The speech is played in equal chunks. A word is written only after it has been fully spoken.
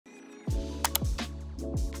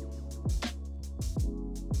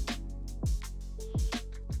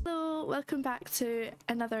Hello, welcome back to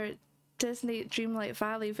another Disney Dreamlight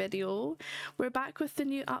Valley video. We're back with the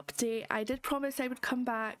new update. I did promise I would come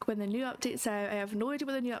back when the new update's out. I have no idea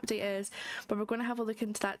what the new update is, but we're going to have a look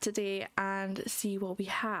into that today and see what we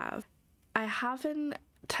have. I haven't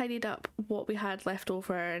tidied up what we had left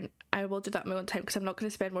over, and I will do that in my own time because I'm not going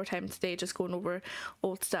to spend more time today just going over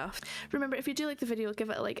old stuff. Remember, if you do like the video, give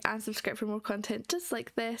it a like and subscribe for more content just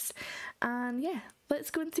like this. And yeah, let's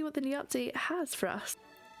go and see what the new update has for us.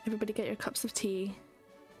 Everybody get your cups of tea,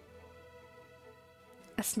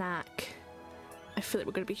 a snack. I feel like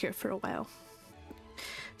we're going to be here for a while.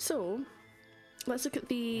 So let's look at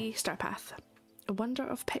the star path. A wonder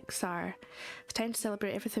of Pixar. It's time to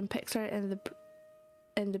celebrate everything Pixar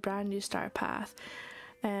in the brand new star path.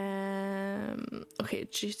 Okay,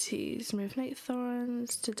 duties. Remove night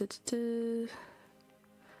thorns.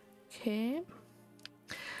 Okay.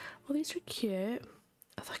 Well, these are cute.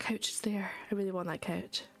 Oh, the couch is there. I really want that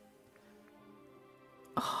couch.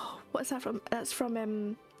 Oh, what is that from? That's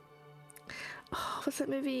from oh, what's that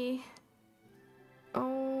movie?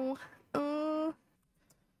 Oh,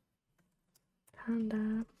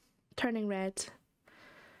 Panda. Turning Red.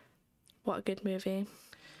 What a good movie.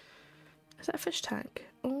 Is that a fish tank?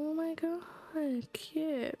 Oh my god,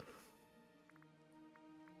 cute.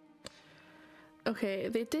 Okay,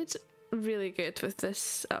 they did really good with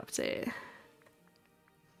this update.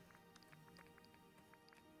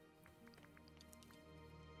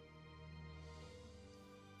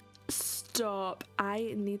 Stop.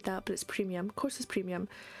 I need that, but it's premium. Of course it's premium.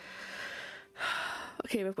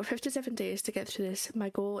 Okay, we've got 57 days to get through this. My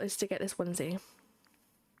goal is to get this onesie.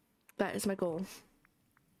 That is my goal.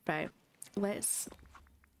 Right, let's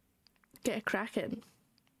get a cracking.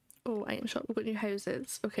 Oh, item shop. We've got new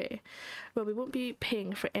houses. Okay. Well, we won't be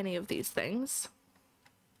paying for any of these things.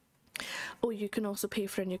 Oh, you can also pay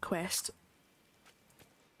for a new quest.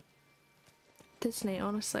 Disney,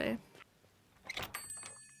 honestly.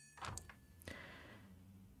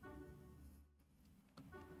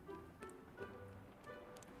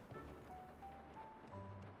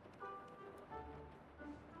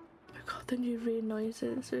 The new rain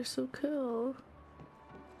noises are so cool.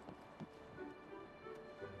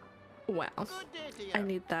 Wow, I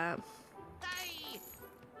need that.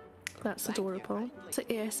 That's adorable. It's like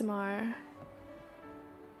ASMR.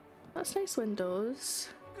 That's nice windows.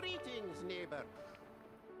 Greetings, neighbor.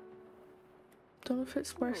 Don't know if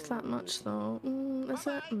it's worth that much though. Is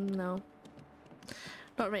it? No.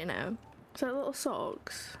 Not right now. Is that little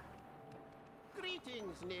socks?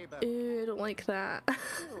 Greetings, neighbor. Ew, I don't like that.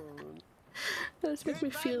 This makes me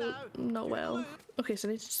feel not well. Okay, so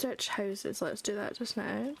I need to search houses. Let's do that just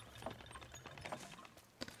now.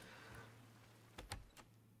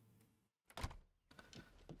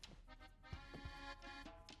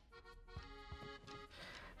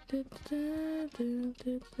 Okay,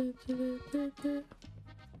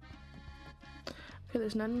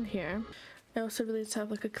 there's none in here. I also really need to have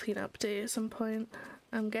like a clean up day at some point.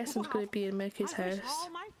 I'm guessing it's going to be in Mickey's house. All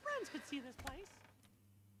my friends could see this place.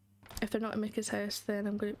 If they're not in Mickey's house, then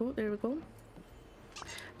I'm going to... Oh, there we go. I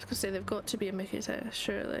was going to say, they've got to be in Mickey's house,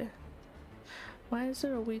 surely. Why is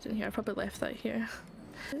there a weed in here? I probably left that here.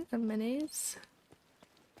 And minis.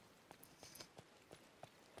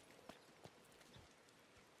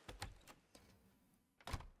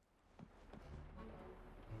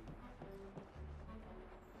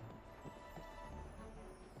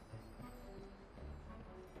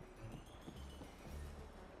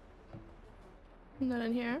 None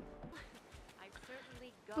in here.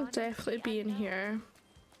 Will definitely be in here.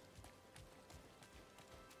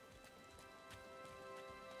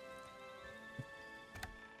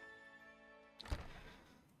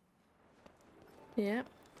 Yep.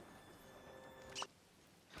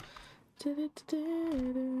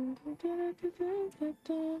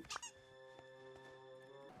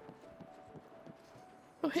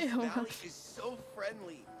 Okay, This valley is so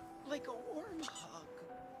friendly, like a warm hug.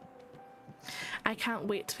 I can't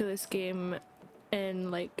wait to play this game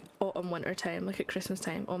in like autumn winter time, like at Christmas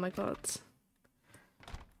time. Oh my god,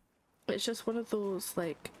 it's just one of those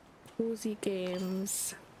like cozy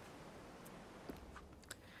games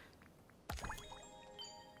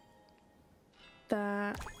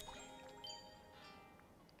that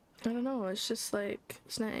I don't know, it's just like,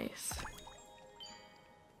 it's nice.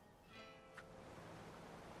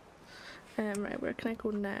 Right, where can I go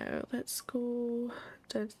now? Let's go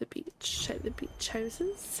down to the beach, check the beach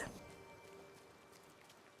houses.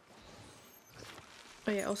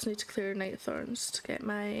 Oh yeah, I also need to clear night thorns to get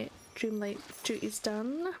my Dreamlight duties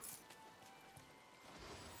done.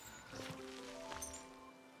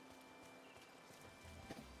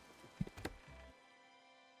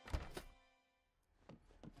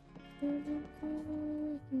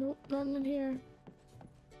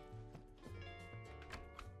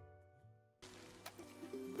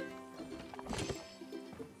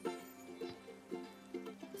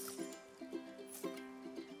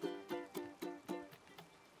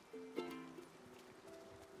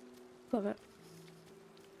 Love it.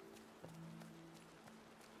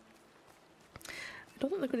 I don't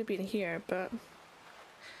think they're going to be in here, but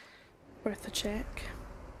worth a check.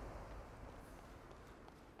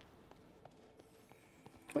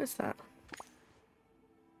 What is that?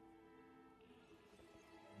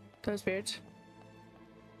 That was weird.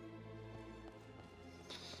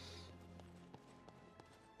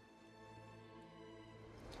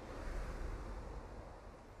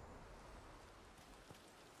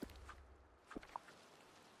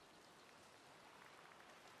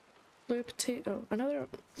 Blue potato. Another.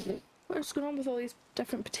 What's going on with all these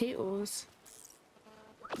different potatoes?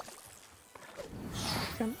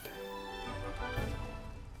 Shrimp.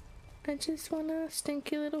 I just want a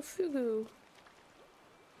stinky little fugu.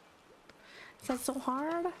 Is that so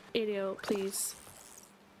hard? Ariel, please.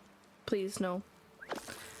 Please, no. Okay.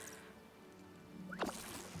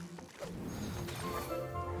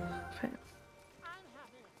 I'm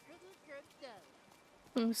having a pretty good day.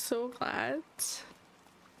 I'm so glad.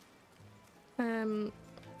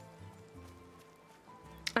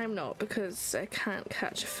 I'm not, because I can't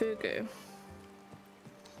catch a fugu.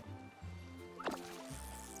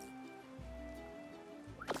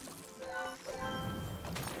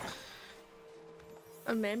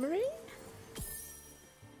 A memory?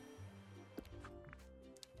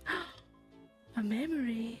 A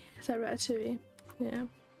memory? Is that Ratatouille? Yeah.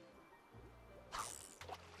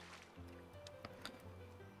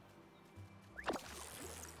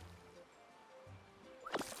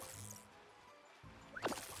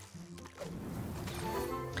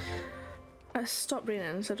 I stopped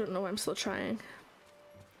raining, so I don't know why I'm still trying.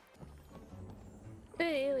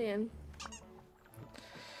 Hey, alien.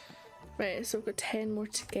 Right, so we've got 10 more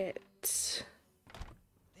to get. This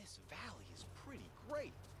valley is pretty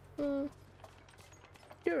great.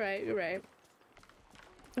 You're right, you're right.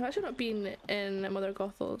 I've actually not been in Mother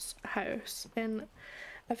Gothel's house in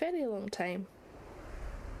a very long time.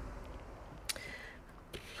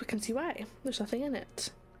 We can see why. There's nothing in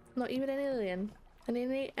it. Not even an alien. An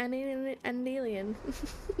alien.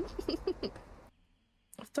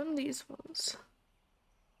 I've done these ones.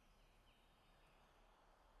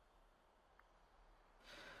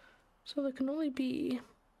 So there can only be...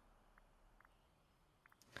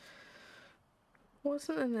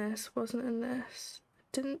 Wasn't in this, wasn't in this.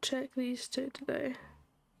 Didn't check these two today.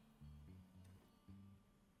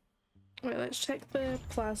 Right, let's check the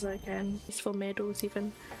plaza again. Peaceful Meadows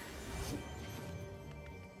even.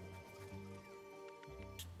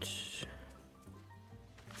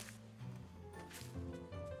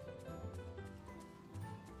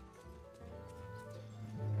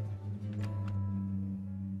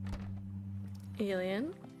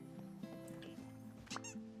 Alien.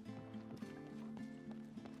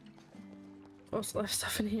 Also left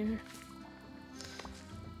stuff in here.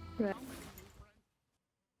 Right.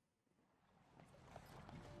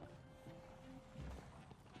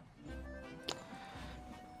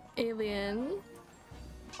 Alien.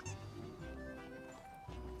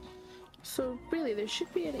 So really there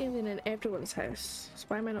should be an alien in everyone's house. So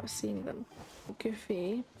why am I not seeing them?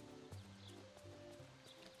 Goofy.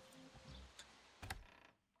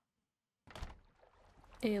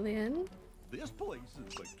 Alien. This place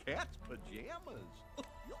is the cat's pajamas.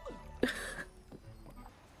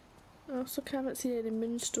 I also can't see any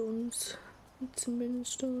moonstones. Need some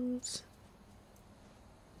moonstones.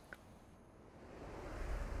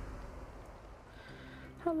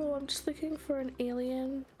 Hello, I'm just looking for an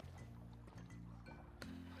alien.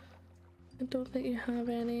 I don't think you have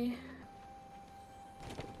any.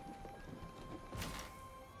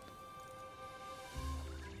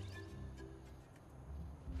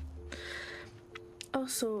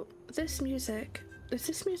 Also, this music, is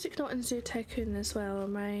this music not in Zoo Tycoon as well?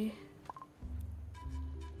 Am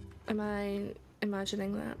I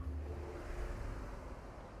imagining that?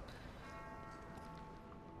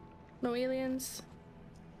 No aliens?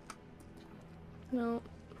 No.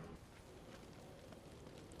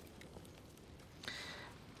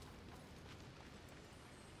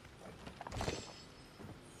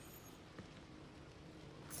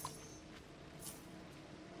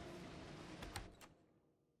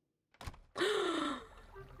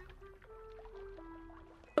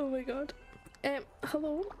 Oh my god.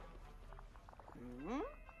 Hello?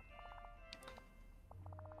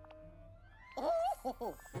 Oh!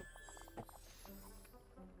 Look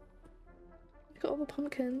at all the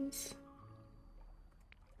pumpkins.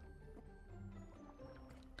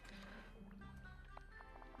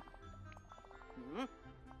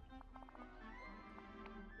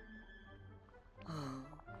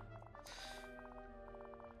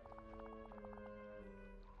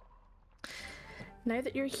 Now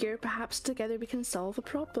that you're here, perhaps together we can solve a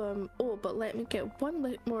problem. Oh, but let me get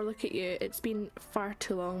one more look at you. It's been far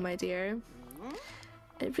too long, my dear.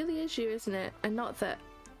 It really is you, isn't it? And not that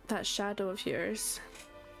shadow of yours.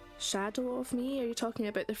 Shadow of me? Are you talking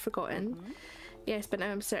about the Forgotten? Yes, but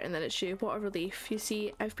now I'm certain that it's you. What a relief. You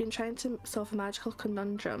see, I've been trying to solve a magical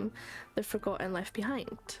conundrum the Forgotten left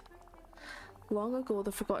behind. Long ago,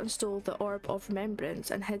 the Forgotten stole the Orb of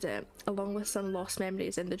Remembrance and hid it, along with some lost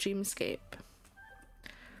memories in the dreamscape.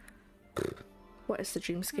 What is the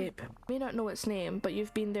dreamscape? You may not know its name, but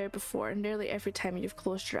you've been there before, nearly every time you've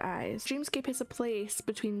closed your eyes. Dreamscape is a place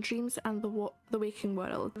between dreams and the waking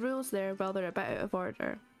world. The rules there, well, they're a bit out of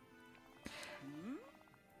order.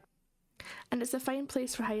 And it's a fine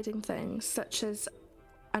place for hiding things, such as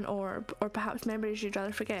an orb, or perhaps memories you'd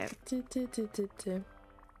rather forget.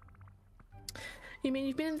 You mean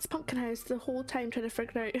you've been in this pumpkin house the whole time trying to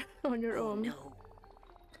figure it out on your own? No.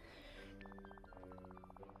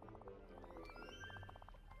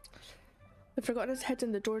 The Forgotten is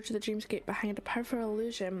hidden the door to the dreamscape behind a powerful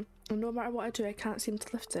illusion, and no matter what I do, I can't seem to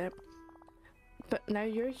lift it. But now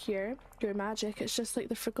you're here, your magic, it's just like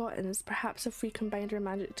the Forgotten's. Perhaps if we combined our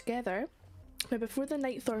magic together. Now, before the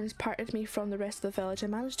night thorns parted me from the rest of the village, I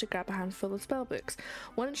managed to grab a handful of spellbooks.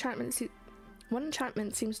 One enchantment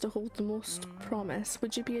seems to hold the most promise.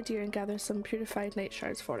 Would you be a dear and gather some purified night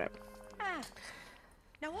shards for it? Ah,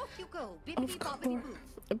 now off you go, bibbidi bobbidi boo.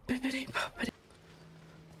 Bibbidi bobbidi.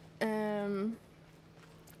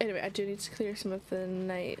 Anyway, I do need to clear some of the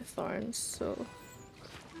night thorns, so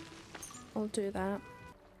I'll do that.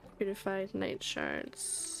 Purified night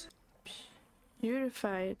shards.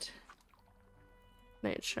 Purified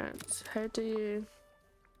night shards. How do you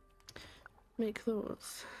make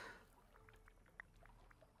those?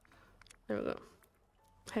 There we go.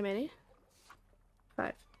 How many?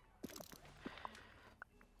 5.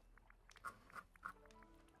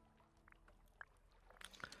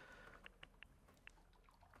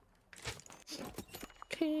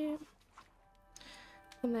 Okay.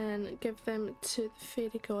 And then give them to the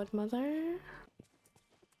fairy godmother.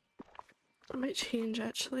 I might change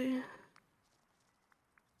actually.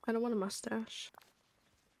 I don't want a mustache.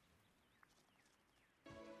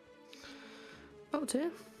 I'll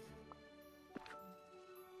do.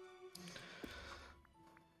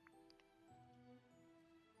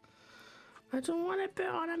 I don't want to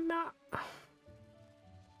put on a map.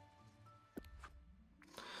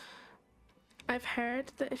 I've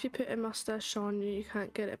heard that if you put a mustache on you, you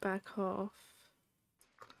can't get it back off.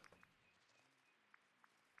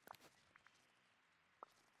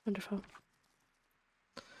 Wonderful.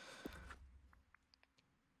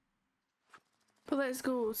 But let's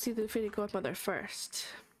go see the fairy godmother first,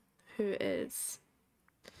 who is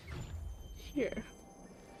here.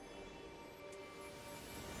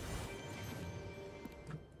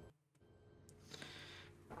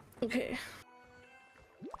 Okay.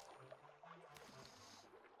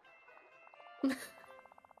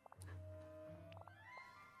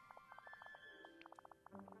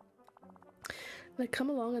 Now come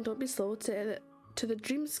along and don't be slow. To the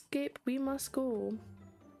dreamscape we must go.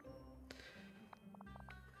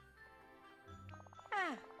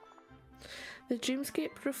 The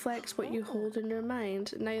dreamscape reflects what you hold in your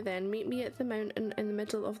mind. Now then, meet me at the mountain in the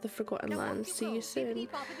middle of the Forgotten Lands. See you soon.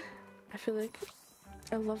 I feel like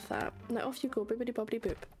I love that. Now off you go, bibbidi bobbidi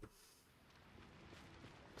boop.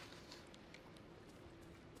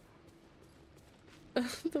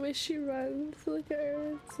 The way she runs, look at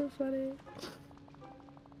her, it's so funny.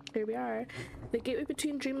 Here we are, the gateway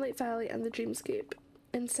between Dreamlight Valley and the dreamscape.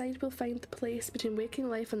 Inside we'll find the place between waking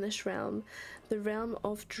life and this realm, the realm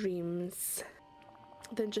of dreams.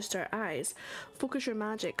 Then just our eyes. Focus your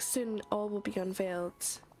magic, soon all will be unveiled.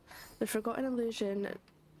 The forgotten illusion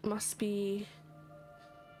must be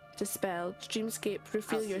dispelled. Dreamscape,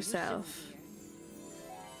 reveal yourself.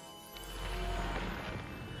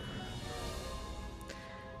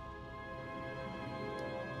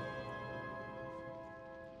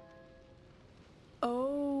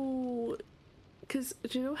 Oh, because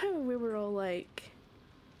do you know how we were all like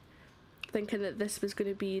thinking that this was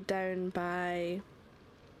going to be down by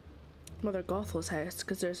Mother Gothel's house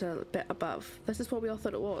because there's a bit above. This is what we all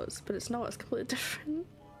thought it was, but it's not. It's completely different.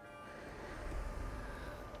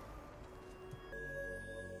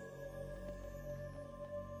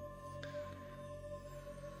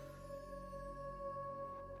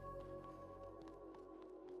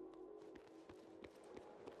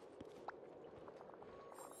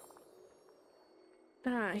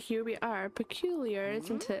 Ah, here we are. Peculiar,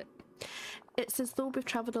 isn't it? It's as though we've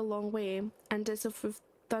travelled a long way, and as if we've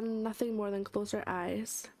done nothing more than close our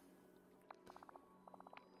eyes.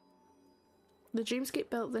 The Dreamscape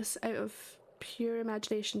built this out of pure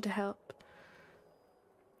imagination to help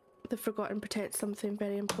the Forgotten protect something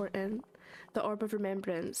very important, the Orb of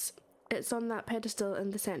Remembrance. It's on that pedestal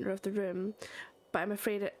in the centre of the room, but I'm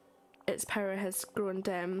afraid its power has grown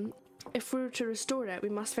dim. If we were to restore it, we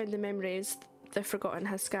must find the memories the Forgotten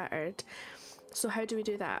has scattered. So how do we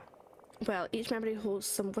do that? Well, each memory holds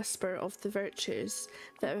some whisper of the virtues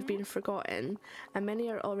that have been forgotten, and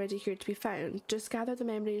many are already here to be found. Just gather the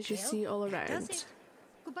memories you see all Does around. it?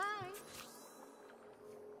 Goodbye.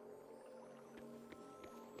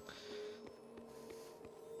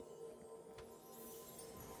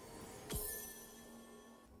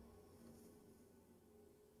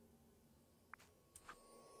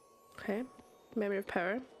 Okay, memory of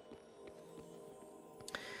power.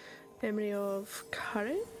 Memory of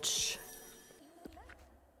courage.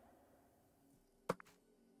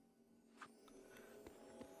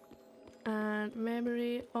 And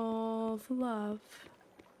memory of love.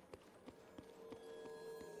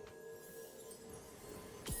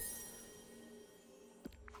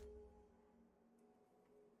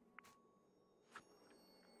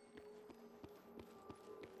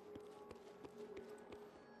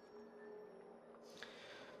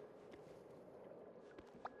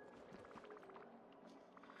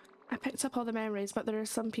 I picked up all the memories, but there are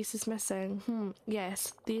some pieces missing.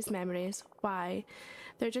 Yes, these memories. Why?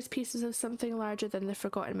 They're just pieces of something larger than the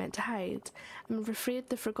Forgotten meant to hide. I'm afraid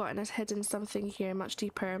the Forgotten has hidden something here much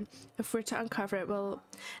deeper. If we're to uncover it, well,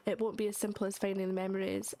 it won't be as simple as finding the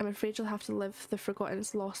memories. I'm afraid you'll have to live the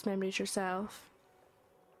Forgotten's lost memories yourself.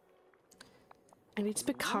 I need to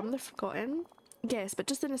become the Forgotten? Yes, but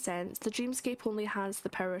just in a sense. The Dreamscape only has the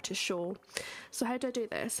power to show. So how do I do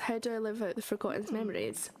this? How do I live out the Forgotten's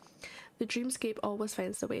memories? The Dreamscape always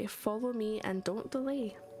finds a way. Follow me and don't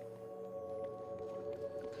delay.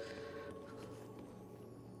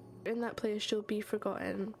 In that place, you'll be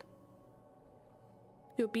forgotten.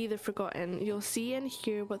 You'll be the Forgotten. You'll see and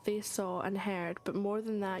hear what they saw and heard, but more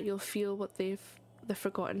than that, you'll feel what the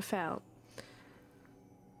Forgotten felt.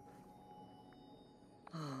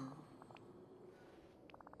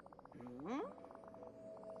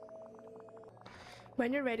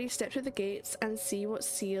 When you're ready, step through the gates and see what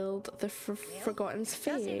sealed the Forgotten's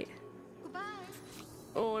fate. Goodbye.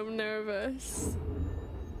 Oh, I'm nervous.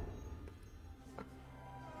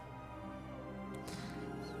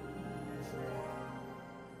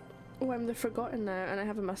 Oh, I'm the Forgotten now, and I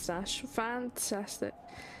have a mustache. Fantastic.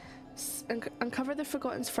 Uncover the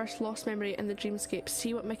Forgotten's first lost memory in the Dreamscape.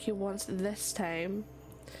 See what Mickey wants this time.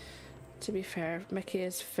 To be fair, Mickey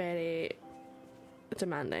is very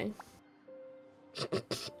demanding.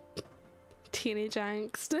 Teenage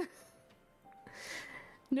angst.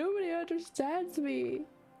 Nobody understands me.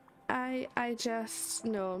 I just,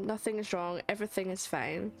 no, nothing is wrong. Everything is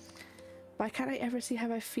fine. Why can't I ever see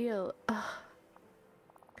how I feel? Ugh.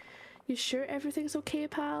 You sure everything's okay,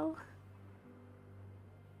 pal?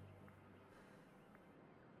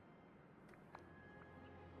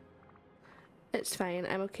 It's fine.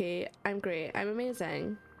 I'm okay. I'm great. I'm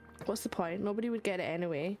amazing. What's the point? Nobody would get it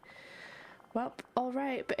anyway. Well,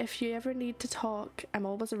 alright, but if you ever need to talk, I'm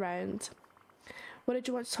always around. What did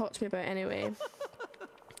you want to talk to me about anyway?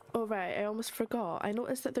 Oh right, I almost forgot. I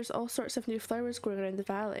noticed that there's all sorts of new flowers growing around the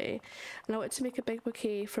valley, and I want to make a big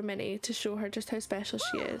bouquet for Minnie to show her just how special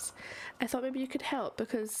she is. I thought maybe you could help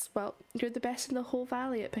because, well, you're the best in the whole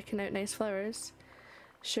valley at picking out nice flowers.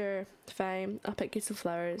 Sure, fine, I'll pick you some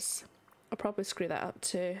flowers. I'll probably screw that up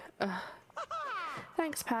too. Ugh.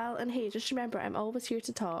 Thanks, pal, and hey, just remember I'm always here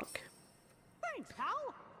to talk. Thanks, pal.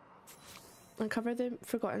 Uncover the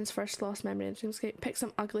Forgotten's first lost memory in the Dreamscape. Pick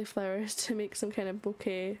some ugly flowers to make some kind of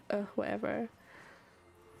bouquet. Whatever.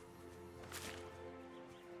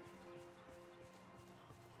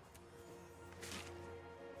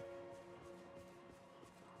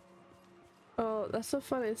 Oh, that's so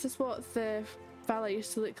funny. This is what the valley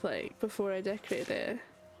used to look like before I decorated it.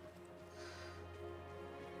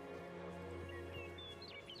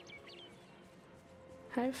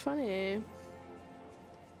 How funny.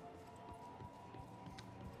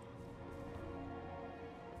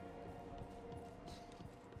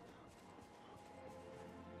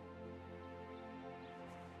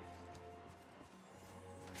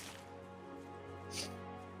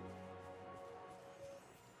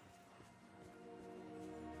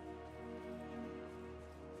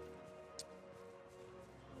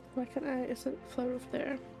 Why can't I? Is it flower over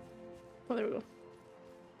there? Oh, there we go.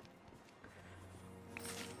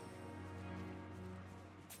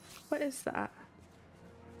 What is that?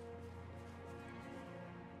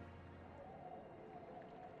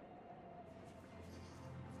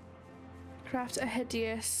 craft a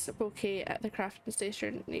hideous bouquet at the crafting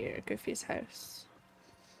station near Goofy's house.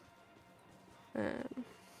 Oh,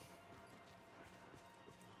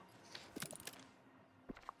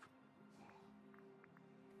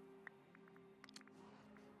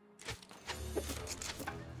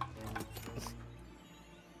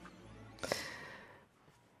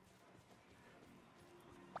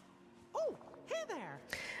 hey there.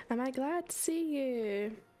 Am I glad to see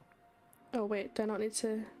you? Oh wait, do I not need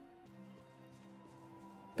to?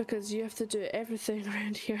 Because you have to do everything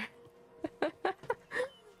around here.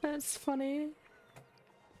 That's funny.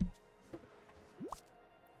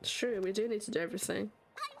 It's true, we do need to do everything.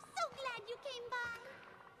 I'm so glad you came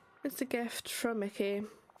by. It's a gift from Mickey.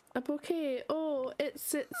 A bouquet. Oh,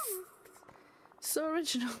 it's so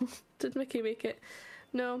original. Did Mickey make it?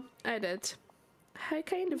 No, I did. How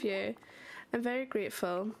kind of you. I'm very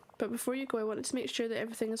grateful. But before you go, I wanted to make sure that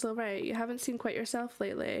everything is alright. You haven't seemed quite yourself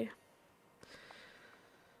lately.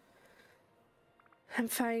 I'm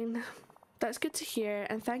fine. That's good to hear,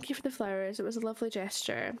 and thank you for the flowers. It was a lovely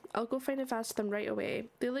gesture. I'll go find a vase for them right away.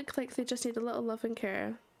 They look like they just need a little love and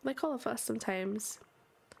care. Like all of us sometimes.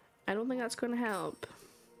 I don't think that's going to help.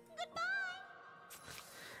 Goodbye.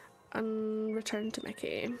 And return to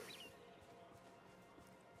Mickey.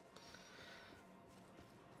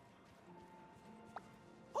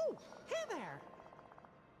 Oh, hey there.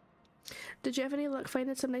 Did you have any luck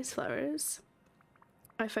finding some nice flowers?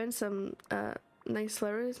 I found some nice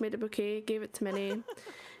flowers, made a bouquet, gave it to Minnie.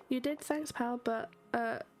 You did, thanks pal, but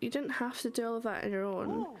you didn't have to do all of that on your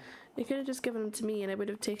own. Oh. You could have just given them to me and I would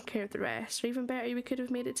have taken care of the rest. Or even better, we could have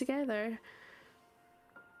made it together.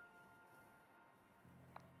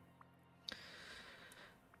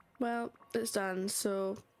 Well, it's done,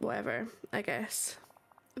 so whatever, I guess.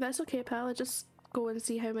 That's okay, pal. I'll just go and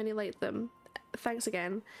see how many like them. Thanks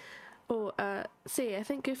again. Oh, say, I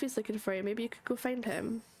think Goofy's looking for you. Maybe you could go find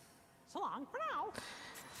him. So long for now.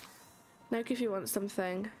 Now Goofy wants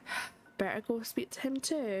something. Better go speak to him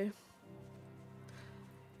too.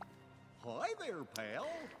 Hi there, pal.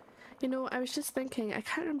 You know, I was just thinking, I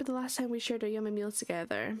can't remember the last time we shared a yummy meal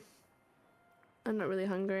together. I'm not really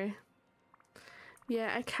hungry.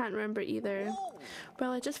 Yeah, I can't remember either. Whoa.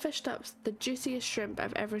 Well, I just fished up the juiciest shrimp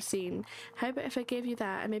I've ever seen. How about if I gave you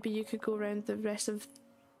that and maybe you could go around the rest of...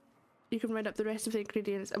 You can round up the rest of the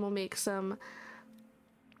ingredients and we'll make some...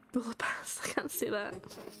 Bullpass. I can't say that.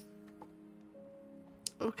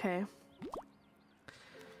 Okay.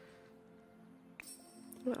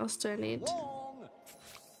 What else do I need? Long.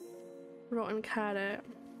 Rotten carrot.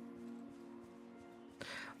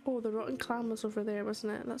 Oh, the rotten clam was over there,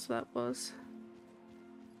 wasn't it? That's what that was.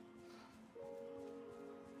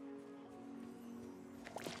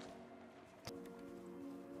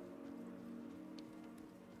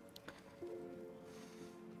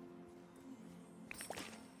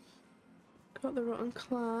 Got the rotten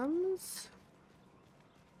clams.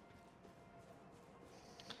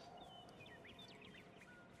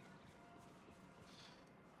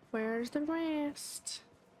 Where's the rest?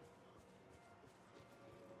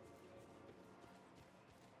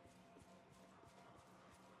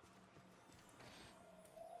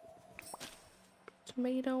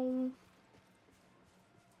 Tomato.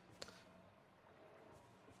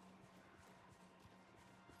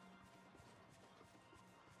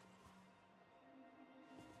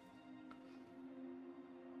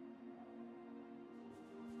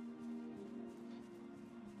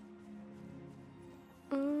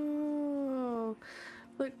 Oh,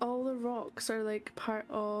 like all the rocks are like part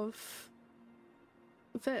of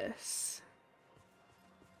this.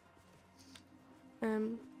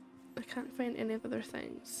 I can't find any of other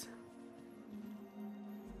things.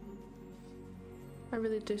 I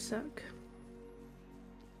really do suck.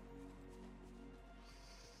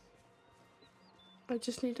 I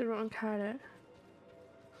just need a rotten carrot.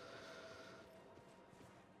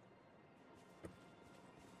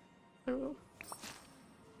 Oh.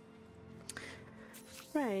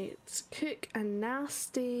 Right, cook a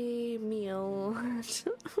nasty meal. I don't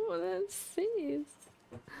know what that says.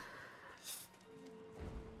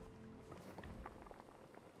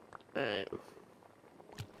 Alright.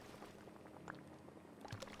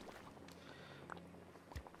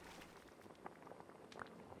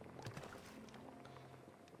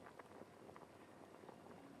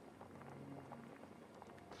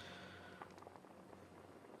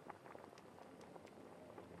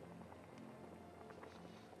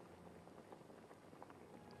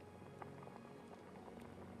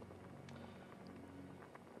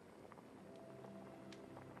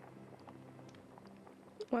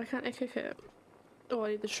 Why can't I cook it? Oh,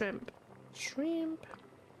 I need the shrimp. Shrimp.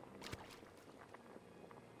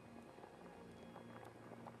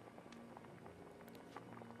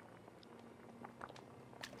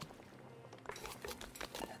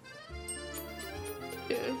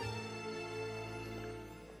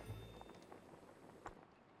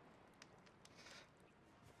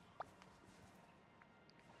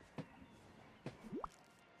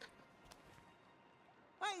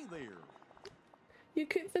 You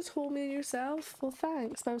cooked this whole meal yourself? Well,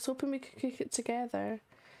 thanks, but I was hoping we could cook it together.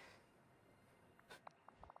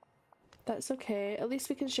 That's okay. At least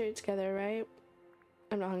we can share it together, right?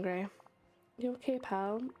 I'm not hungry. You okay,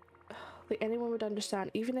 pal? Like anyone would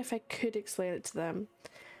understand, even if I could explain it to them.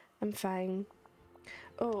 I'm fine.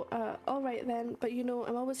 Oh, alright then, but you know,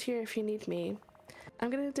 I'm always here if you need me. I'm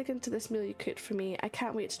gonna dig into this meal you cooked for me. I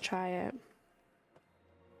can't wait to try it.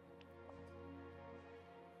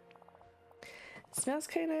 Smells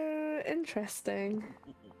kind of interesting.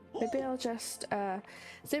 Maybe I'll just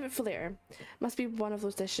save it for later. Must be one of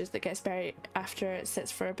those dishes that gets buried after it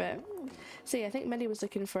sits for a bit. See, I think Minnie was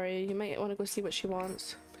looking for you. You might want to go see what she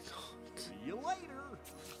wants. See you later.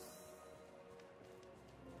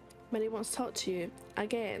 Minnie wants to talk to you.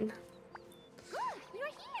 Again. You're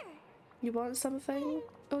here. You want something?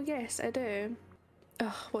 Oh yes, I do.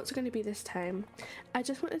 Ugh, what's it going to be this time? I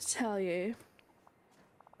just wanted to tell you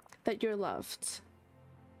that you're loved.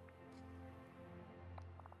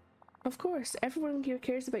 Of course, everyone here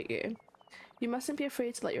cares about you. You mustn't be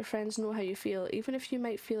afraid to let your friends know how you feel, even if you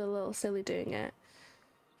might feel a little silly doing it.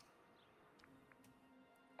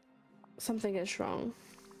 Something is wrong.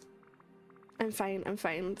 I'm fine, I'm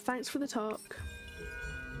fine. Thanks for the talk.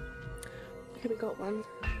 Okay, we got one.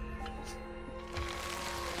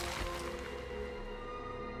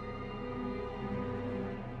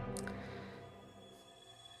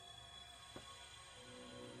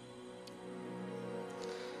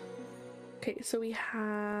 Okay, so we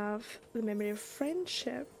have the memory of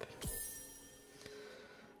friendship.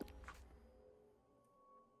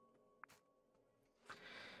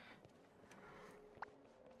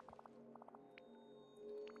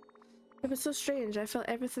 It was so strange. I felt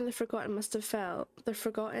everything the Forgotten must have felt. The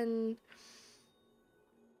Forgotten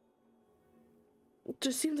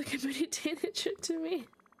just seemed like a moody teenager to me.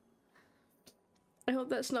 I hope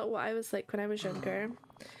that's not what I was like when I was younger.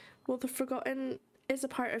 Well, the Forgotten is a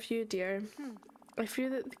part of you, dear. I fear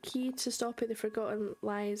that the key to stopping the Forgotten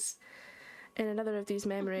lies in another of these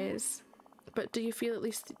memories. But do you feel at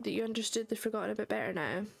least that you understood the Forgotten a bit better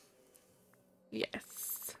now?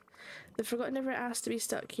 Yes. The Forgotten never asked to be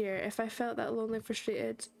stuck here. If I felt that lonely and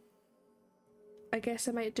frustrated, I guess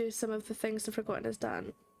I might do some of the things the Forgotten has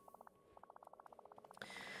done.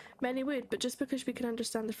 Many would, but just because we can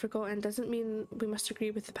understand the Forgotten doesn't mean we must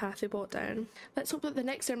agree with the path they walked down. Let's hope that the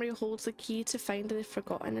next memory holds the key to finding the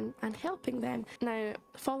Forgotten and helping them. Now,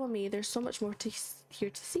 follow me, there's so much more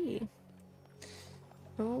here to see.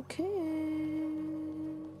 Okay.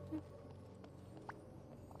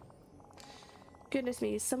 Goodness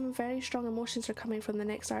me, some very strong emotions are coming from the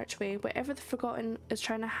next archway. Whatever the Forgotten is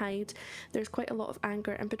trying to hide, there's quite a lot of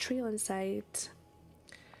anger and betrayal inside.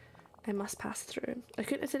 I must pass through. I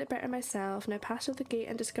couldn't have said it better myself. Now pass through the gate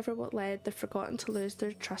and discover what led the Forgotten to lose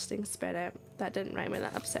their trusting spirit. That didn't rhyme and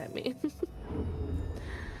that upset me.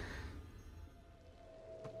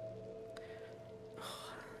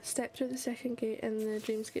 Step through the second gate in the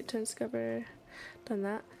Dreams Gate to discover. Done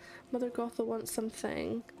that. Mother Gothel wants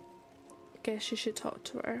something. Guess you should talk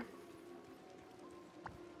to her.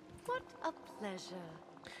 What a pleasure.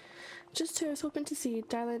 Just who I was hoping to see.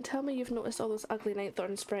 Darling, tell me you've noticed all those ugly night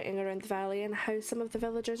thorns sprouting around the valley and how some of the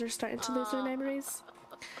villagers are starting to lose their memories.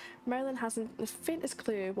 Merlin hasn't the faintest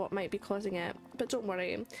clue what might be causing it, but don't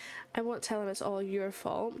worry. I won't tell him it's all your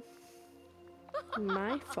fault.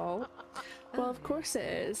 My fault? Well, of course it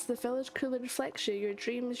is. The village clearly reflects you, your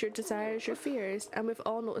dreams, your desires, your fears, and we've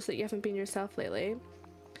all noticed that you haven't been yourself lately.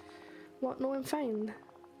 What? No, I'm fine.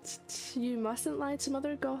 You mustn't lie to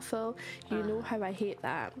Mother Gothel. You know how I hate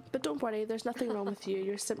that. But don't worry, there's nothing wrong with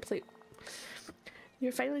you.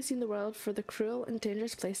 You're finally seeing the world for the cruel and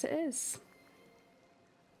dangerous place it is.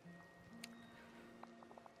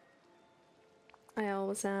 I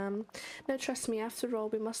always am. Now trust me, after all,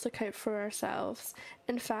 we must look out for ourselves.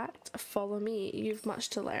 In fact, follow me. You've much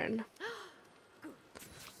to learn.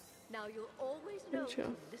 Now you'll always know Thank you.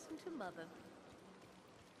 to listen to Mother.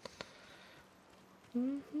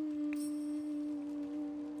 I'm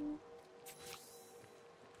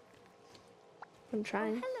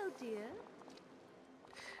trying. Hello, dear.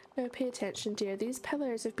 Now pay attention, dear. These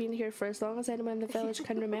pillars have been here for as long as anyone in the village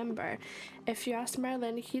can remember. If you asked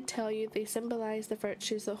Merlin, he'd tell you they symbolise the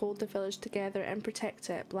virtues that hold the village together and protect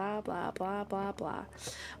it. Blah, blah, blah, blah, blah.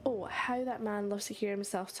 Oh, how that man loves to hear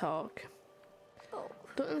himself talk. Oh.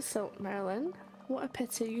 Don't insult Merlin. What a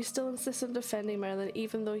pity. You still insist on defending Merlin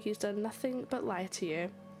even though he's done nothing but lie to you.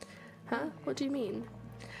 Huh? What do you mean?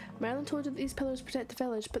 Merlin told you that these pillars protect the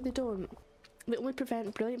village, but they don't. They only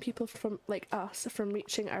prevent brilliant people like us from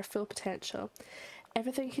reaching our full potential.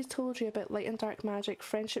 Everything he's told you about light and dark magic,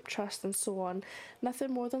 friendship, trust, and so on,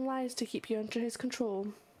 nothing more than lies to keep you under his control.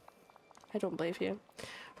 I don't believe you.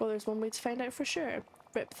 Well, there's one way to find out for sure.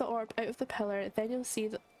 Rip the orb out of the pillar, then you'll see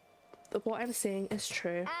that what I'm saying is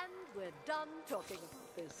true. And we're done talking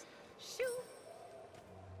about this. Shoo!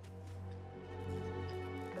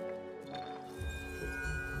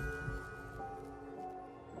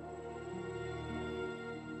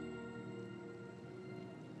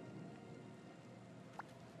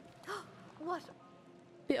 What?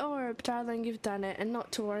 The orb, darling, you've done it, and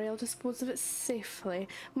not to worry, I'll dispose of it safely.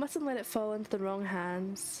 Mustn't let it fall into the wrong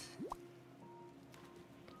hands.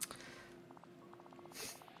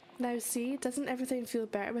 Now see, doesn't everything feel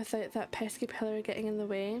better without that pesky pillar getting in the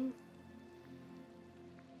way?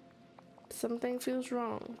 Something feels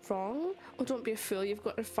wrong. Wrong? Oh, don't be a fool, you've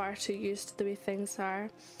gotten far too used to the way things are.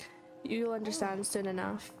 You'll understand soon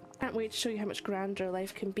enough. Can't wait to show you how much grander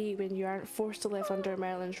life can be when you aren't forced to live under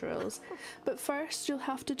Merlin's rules. But first, you'll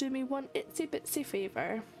have to do me one itsy bitsy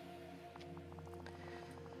favour.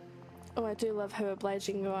 Oh, I do love how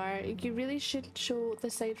obliging you are. You really should show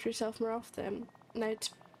this side of yourself more often. Now to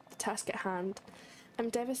the task at hand. I'm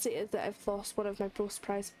devastated that I've lost one of my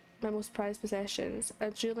most prized possessions,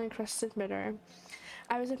 a jewel encrusted mirror.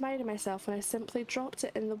 I was admiring myself when I simply dropped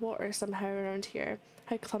it in the water somehow around here.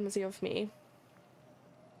 How clumsy of me.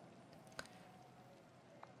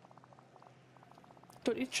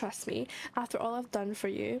 Don't you trust me after all I've done for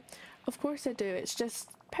you? Of course I do, it's just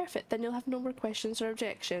perfect, then you'll have no more questions or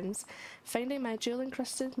objections. Finding my jewel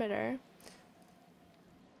encrusted mirror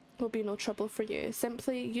will be no trouble for you.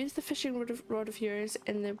 Simply use the fishing rod of yours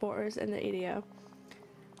in the waters in the area.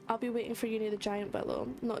 I'll be waiting for you near the giant willow,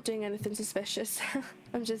 not doing anything suspicious.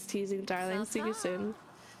 I'm just teasing, darling. See you soon.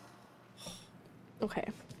 Okay.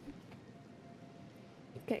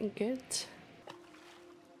 Getting good.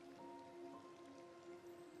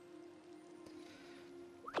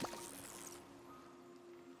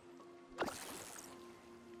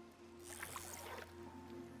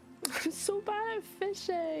 I'm so bad at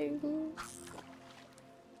fishing.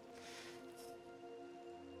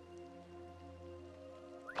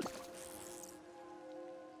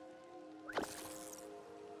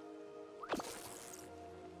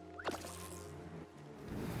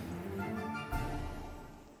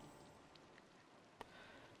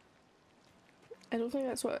 I don't think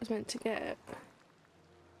that's what I was meant to get.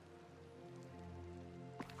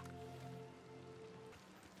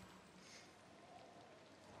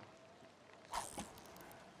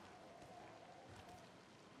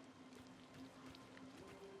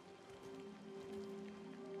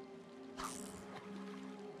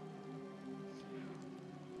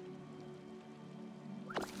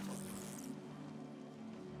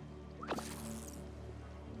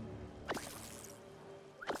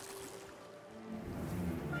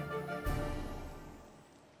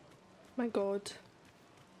 My god.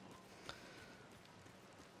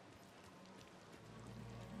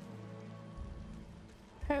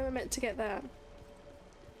 How am I meant to get that?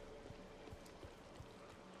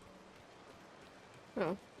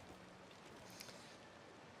 Oh.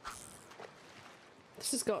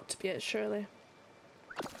 This has got to be it, surely.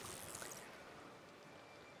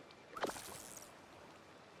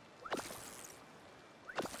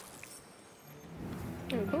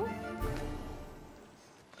 There we go.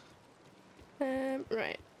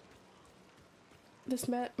 Right. This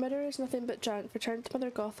mirror is nothing but junk. Return to Mother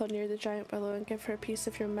Gothel near the giant willow and give her a piece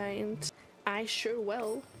of your mind. I sure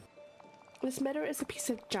will. This mirror is a piece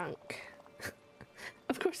of junk.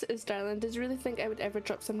 Of course it is, darling. Did you really think I would ever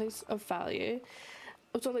drop something of value?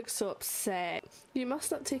 Oh, don't look so upset. You must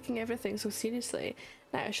stop taking everything so seriously.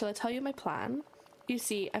 Now, shall I tell you my plan? You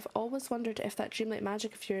see, I've always wondered if that dreamlight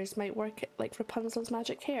magic of yours might work like Rapunzel's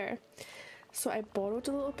magic hair. So I borrowed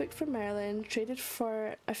a little book from Merlin, traded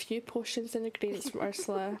for a few potions and ingredients from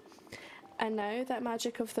Ursula, and now that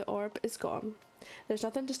magic of the orb is gone. There's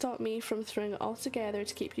nothing to stop me from throwing it all together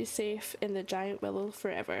to keep you safe in the giant willow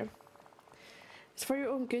forever. It's for your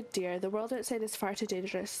own good, dear. The world outside is far too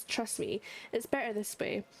dangerous. Trust me, it's better this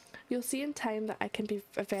way. You'll see in time that I can be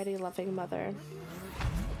a very loving mother.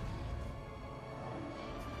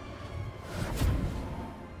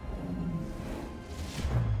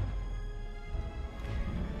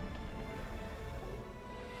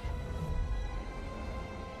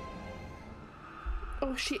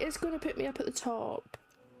 Oh, she is going to put me up at the top.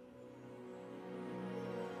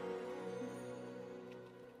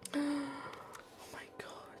 Oh my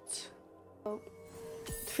god. Well,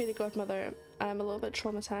 Fairy Godmother, I'm a little bit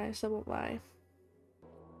traumatized, I won't lie.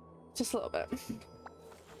 Just a little bit.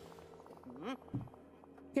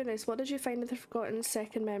 Goodness, what did you find in the forgotten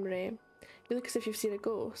second memory? You look as if you've seen a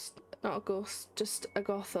ghost. Not a ghost, just a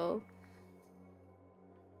gothel.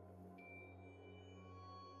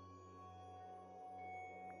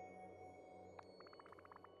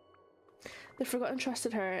 The Forgotten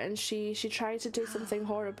trusted her and she tried to do something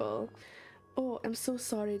horrible. Oh, I'm so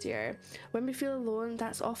sorry, dear. When we feel alone,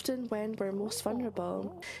 that's often when we're most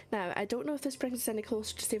vulnerable. Now, I don't know if this brings us any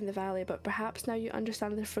closer to saving the valley, but perhaps now you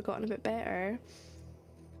understand the Forgotten a bit better.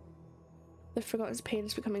 The Forgotten's pain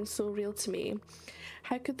is becoming so real to me.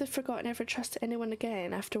 How could the Forgotten ever trust anyone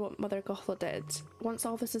again after what Mother Gothel did? Once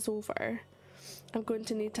all this is over, I'm going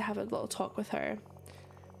to need to have a little talk with her.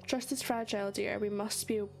 Trust is fragile, dear. We must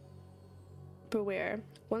beware.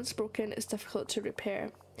 Once broken, it's difficult to repair.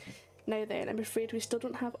 Now then, I'm afraid we still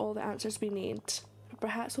don't have all the answers we need. But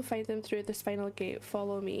perhaps we'll find them through this final gate.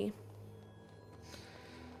 Follow me.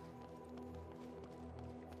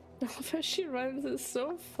 How she runs is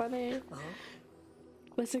so funny.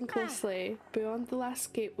 Listen closely. Beyond the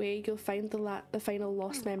last gateway, you'll find the final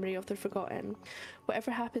lost memory of the Forgotten.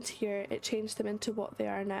 Whatever happened here, it changed them into what they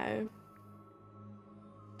are now.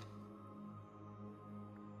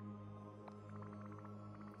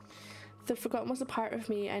 The Forgotten was a part of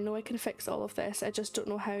me. I know I can fix all of this. I just don't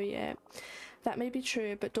know how yet. That may be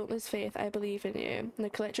true, but don't lose faith. I believe in you. Now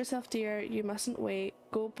collect yourself, dear. You mustn't wait.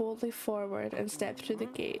 Go boldly forward and step through the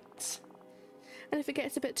gate. And if it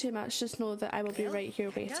gets a bit too much, just know that I will be right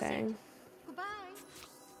here waiting. Goodbye.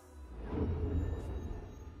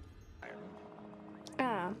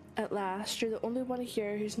 Ah, at last. You're the only one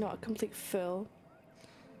here who's not a complete fool.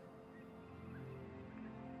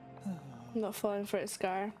 I'm not falling for it,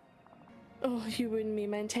 Scar. Oh, you wound me.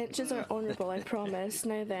 My intentions are honourable, I promise.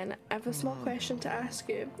 Now then, I have a small question to ask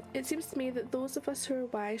you. It seems to me that those of us who are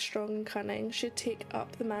wise, strong and cunning should take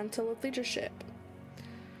up the mantle of leadership.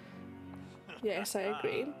 Yes, I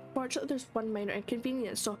agree. Fortunately, there's one minor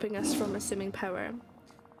inconvenience stopping us from assuming power.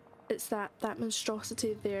 It's that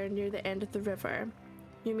monstrosity there near the end of the river.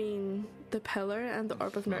 You mean the pillar and the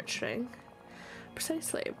orb of nurturing?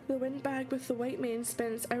 Precisely. The windbag with the white mane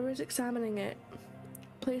spends hours examining it.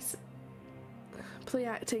 Play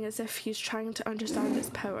acting as if he's trying to understand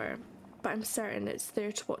its power, but I'm certain it's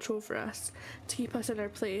there to watch over us, to keep us in our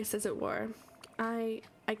place, as it were. I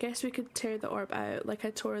guess we could tear the orb out, like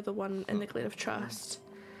I tore the one in the Glade of Trust.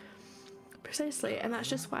 Precisely, and that's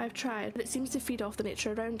just what I've tried, but it seems to feed off the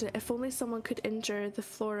nature around it. If only someone could injure the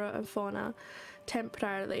flora and fauna,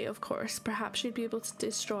 temporarily, of course, perhaps you'd be able to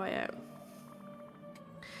destroy it.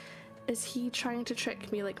 Is he trying to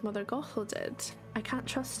trick me like Mother Gothel did? I can't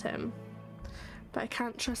trust him. But I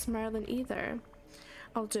can't trust Merlin either.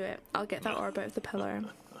 I'll do it. I'll get that orb out of the pillar.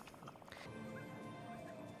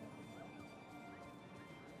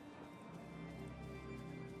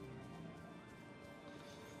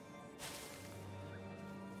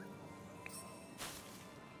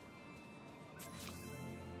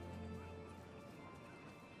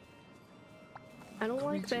 I don't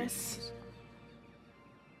like this.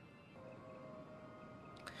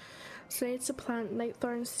 So I need to plant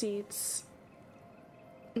nightthorn seeds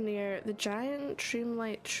near the giant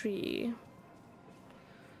Dreamlight tree.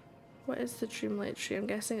 What is the Dreamlight tree? I'm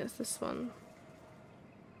guessing it's this one.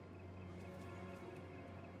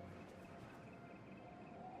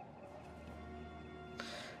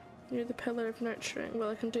 Near the pillar of nurturing.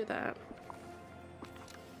 Well, I can do that.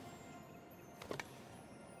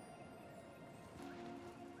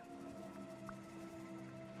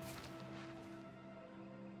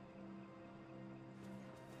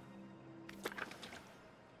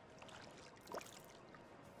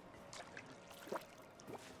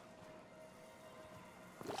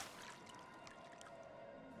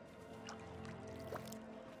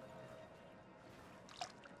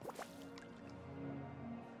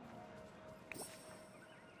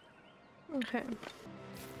 Okay.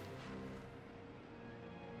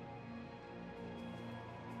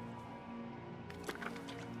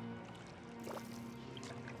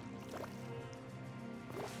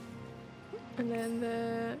 And then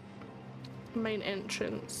the main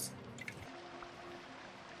entrance.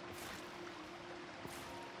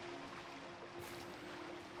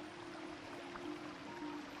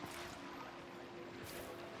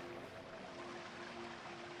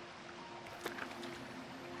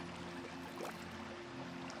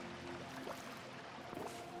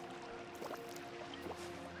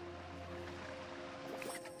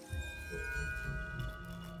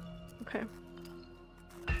 Okay.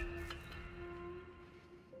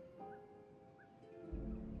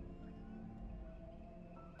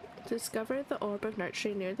 Discover the orb of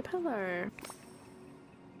nurturing near the pillar.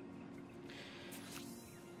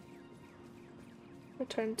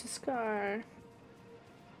 Return to Scar.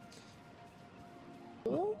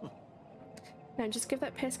 Now just give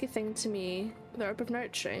that pesky thing to me, the herb of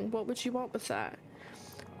nurturing. What would you want with that?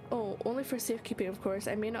 Oh, only for safekeeping, of course.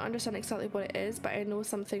 I may not understand exactly what it is, but I know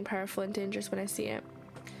something powerful and dangerous when I see it.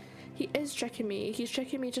 He is tricking me. He's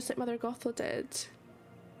tricking me just like Mother Gothel did.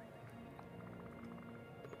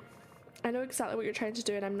 I know exactly what you're trying to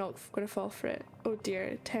do and I'm not going to fall for it. Oh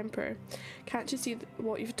dear, temper. Can't you see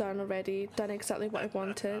what you've done already? Done exactly what I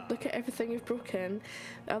wanted. Look at everything you've broken.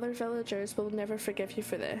 The other villagers will never forgive you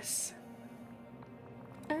for this.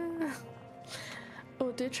 Ah.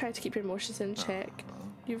 Oh, do try to keep your emotions in check.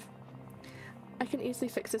 I can easily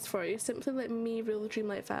fix this for you. Simply let me rule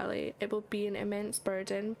Dreamlight Valley. It will be an immense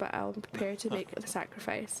burden, but I'll be prepared to make the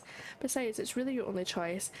sacrifice. Besides, it's really your only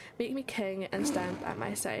choice. Make me king and stand at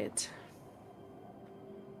my side.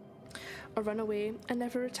 Or run away and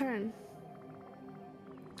never return.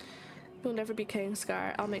 You'll never be king,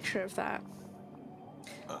 Scar. I'll make sure of that.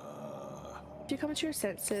 If you come to your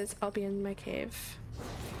senses, I'll be in my cave.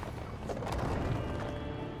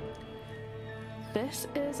 This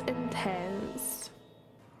is intense.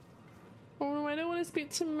 Oh no, I don't want to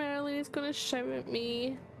speak to Merlin. He's gonna shout at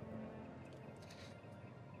me.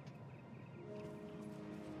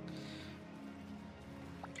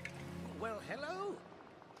 Well, hello.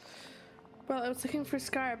 Well, I was looking for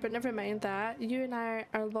Scar, but never mind that. You and I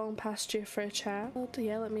are long past due for a chat. To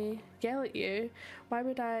yell at me. Yell at you? Why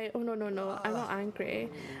would I? Oh no, no, no. I'm not angry.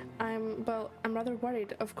 I'm rather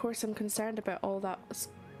worried. Of course I'm concerned about all that's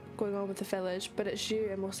going on with the village, but it's you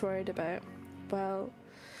I'm most worried about. Well,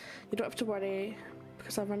 you don't have to worry,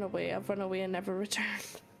 because I'll run away. I've run away and never return.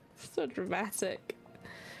 So dramatic.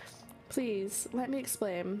 Please, let me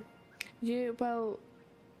explain. You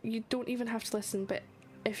don't even have to listen, but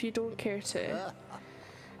if you don't care to.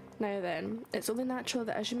 Now then, it's only natural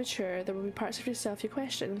that as you mature, there will be parts of yourself you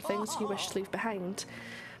question and things you wish to leave behind.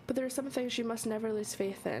 But there are some things you must never lose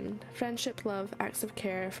faith in. Friendship, love, acts of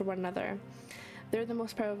care for one another. They're the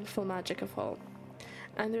most powerful magic of all.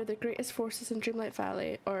 And they're the greatest forces in Dreamlight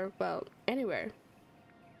Valley, or, well, anywhere.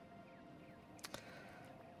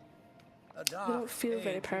 You don't feel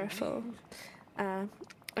very powerful.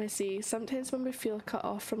 I see. Sometimes when we feel cut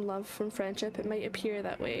off from love, from friendship, it might appear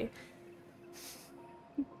that way.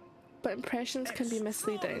 But impressions can be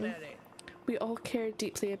misleading. We all care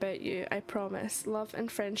deeply about you, I promise. Love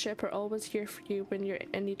and friendship are always here for you when you're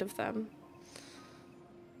in need of them.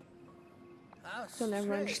 You'll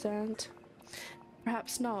never understand.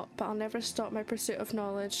 Perhaps not, but I'll never stop my pursuit of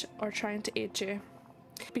knowledge or trying to aid you.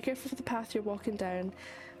 Be careful of the path you're walking down.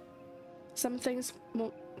 Some things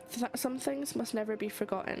must never be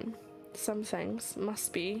forgotten. Some things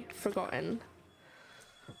must be forgotten.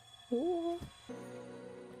 Ooh.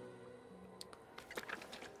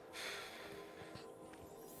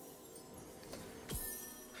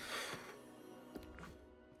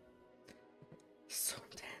 So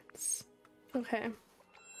intense. Okay.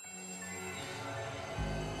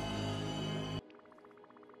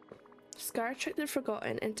 Scar tricked the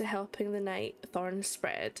Forgotten into helping the night thorns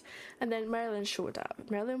spread, and then Merlin showed up.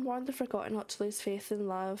 Merlin warned the Forgotten not to lose faith in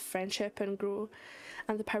love, friendship, and grow,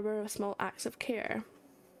 and the power of small acts of care.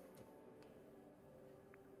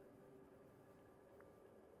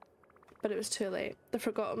 But it was too late. The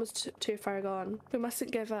Forgotten was too far gone. We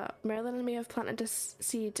mustn't give up. Merlin may have planted a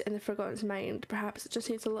seed in the Forgotten's mind. Perhaps it just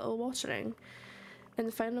needs a little watering. In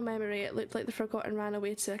the final memory, it looked like the Forgotten ran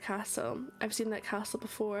away to a castle. I've seen that castle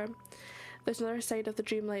before. There's another side of the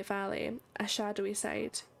Dreamlight Valley, a shadowy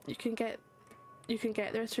side. You can get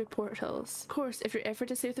there through portals. Of course, if you're ever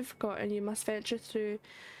to save the Forgotten, you must venture through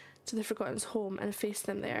to the Forgotten's home and face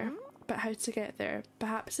them there. But how to get there?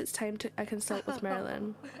 Perhaps it's time to consult with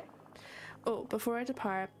Merlin. Oh, before I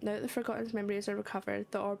depart, now that the Forgotten's memories are recovered,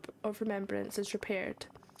 the Orb of Remembrance is repaired.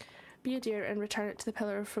 Be a dear and return it to the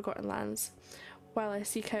Pillar of Forgotten Lands, while I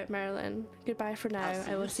seek out Merlin. Goodbye for now,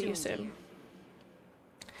 I will see you soon.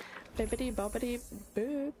 Bibbidi bobbidi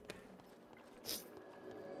boop.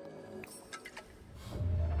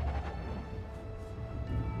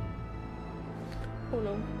 Oh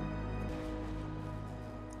no.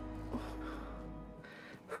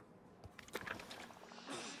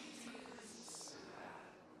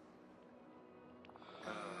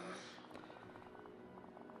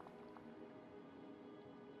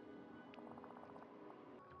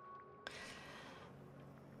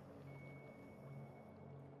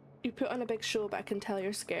 You put on a big show, but I can tell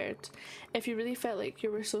you're scared. If you really felt like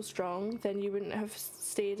you were so strong, then you wouldn't have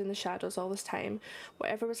stayed in the shadows all this time.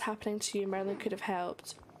 Whatever was happening to you, Merlin could have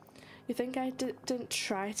helped. You think I didn't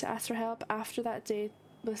try to ask for help? After that day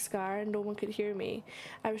with Scar, no one could hear me.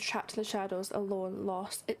 I was trapped in the shadows, alone,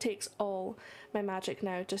 lost. It takes all my magic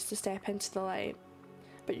now just to step into the light.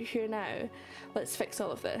 but you're here now. Let's fix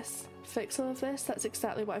all of this. Fix all of this? That's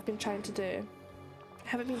exactly what I've been trying to do. I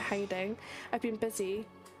haven't been hiding. I've been busy.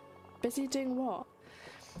 Busy doing what?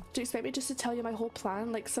 Do you expect me just to tell you my whole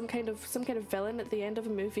plan, like some kind of villain at the end of a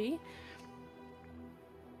movie?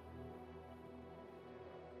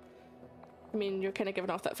 I mean, you're kind of giving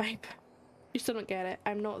off that vibe. You still don't get it.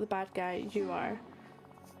 I'm not the bad guy. You are.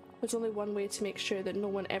 There's only one way to make sure that no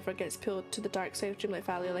one ever gets pulled to the dark side of Dreamlight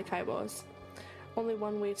Valley like I was. Only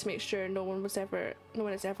one way to make sure no one is ever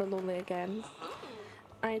lonely again.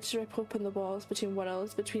 I had to rip open the walls between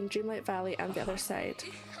worlds, between Dreamlight Valley and the other side.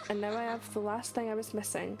 And now I have the last thing I was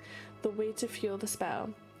missing, the way to fuel the spell,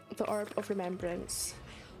 the Orb of Remembrance.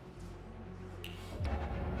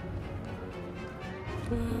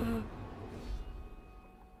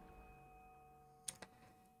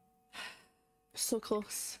 So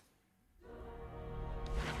close.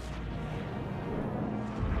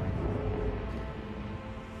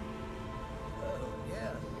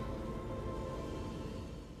 Yeah.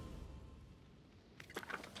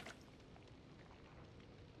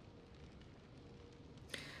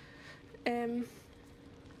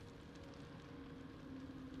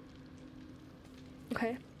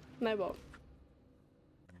 Okay, now what?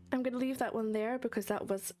 I'm gonna leave that one there because that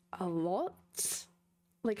was a lot.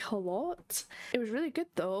 Like, a lot. It was really good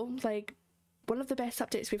though, like one of the best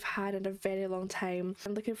updates we've had in a very long time.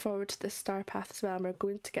 I'm looking forward to this star path as well, and we're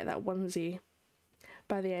going to get that onesie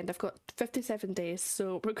by the end. I've got 57 days,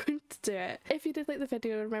 so we're going to do it. If you did like the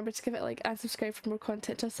video, remember to give it a like and subscribe for more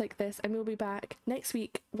content just like this, and we'll be back next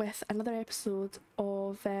week with another episode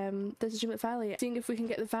of this is Dreamlight Valley, seeing if we can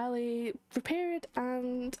get the valley repaired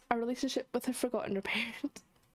and our relationship with her forgotten repaired.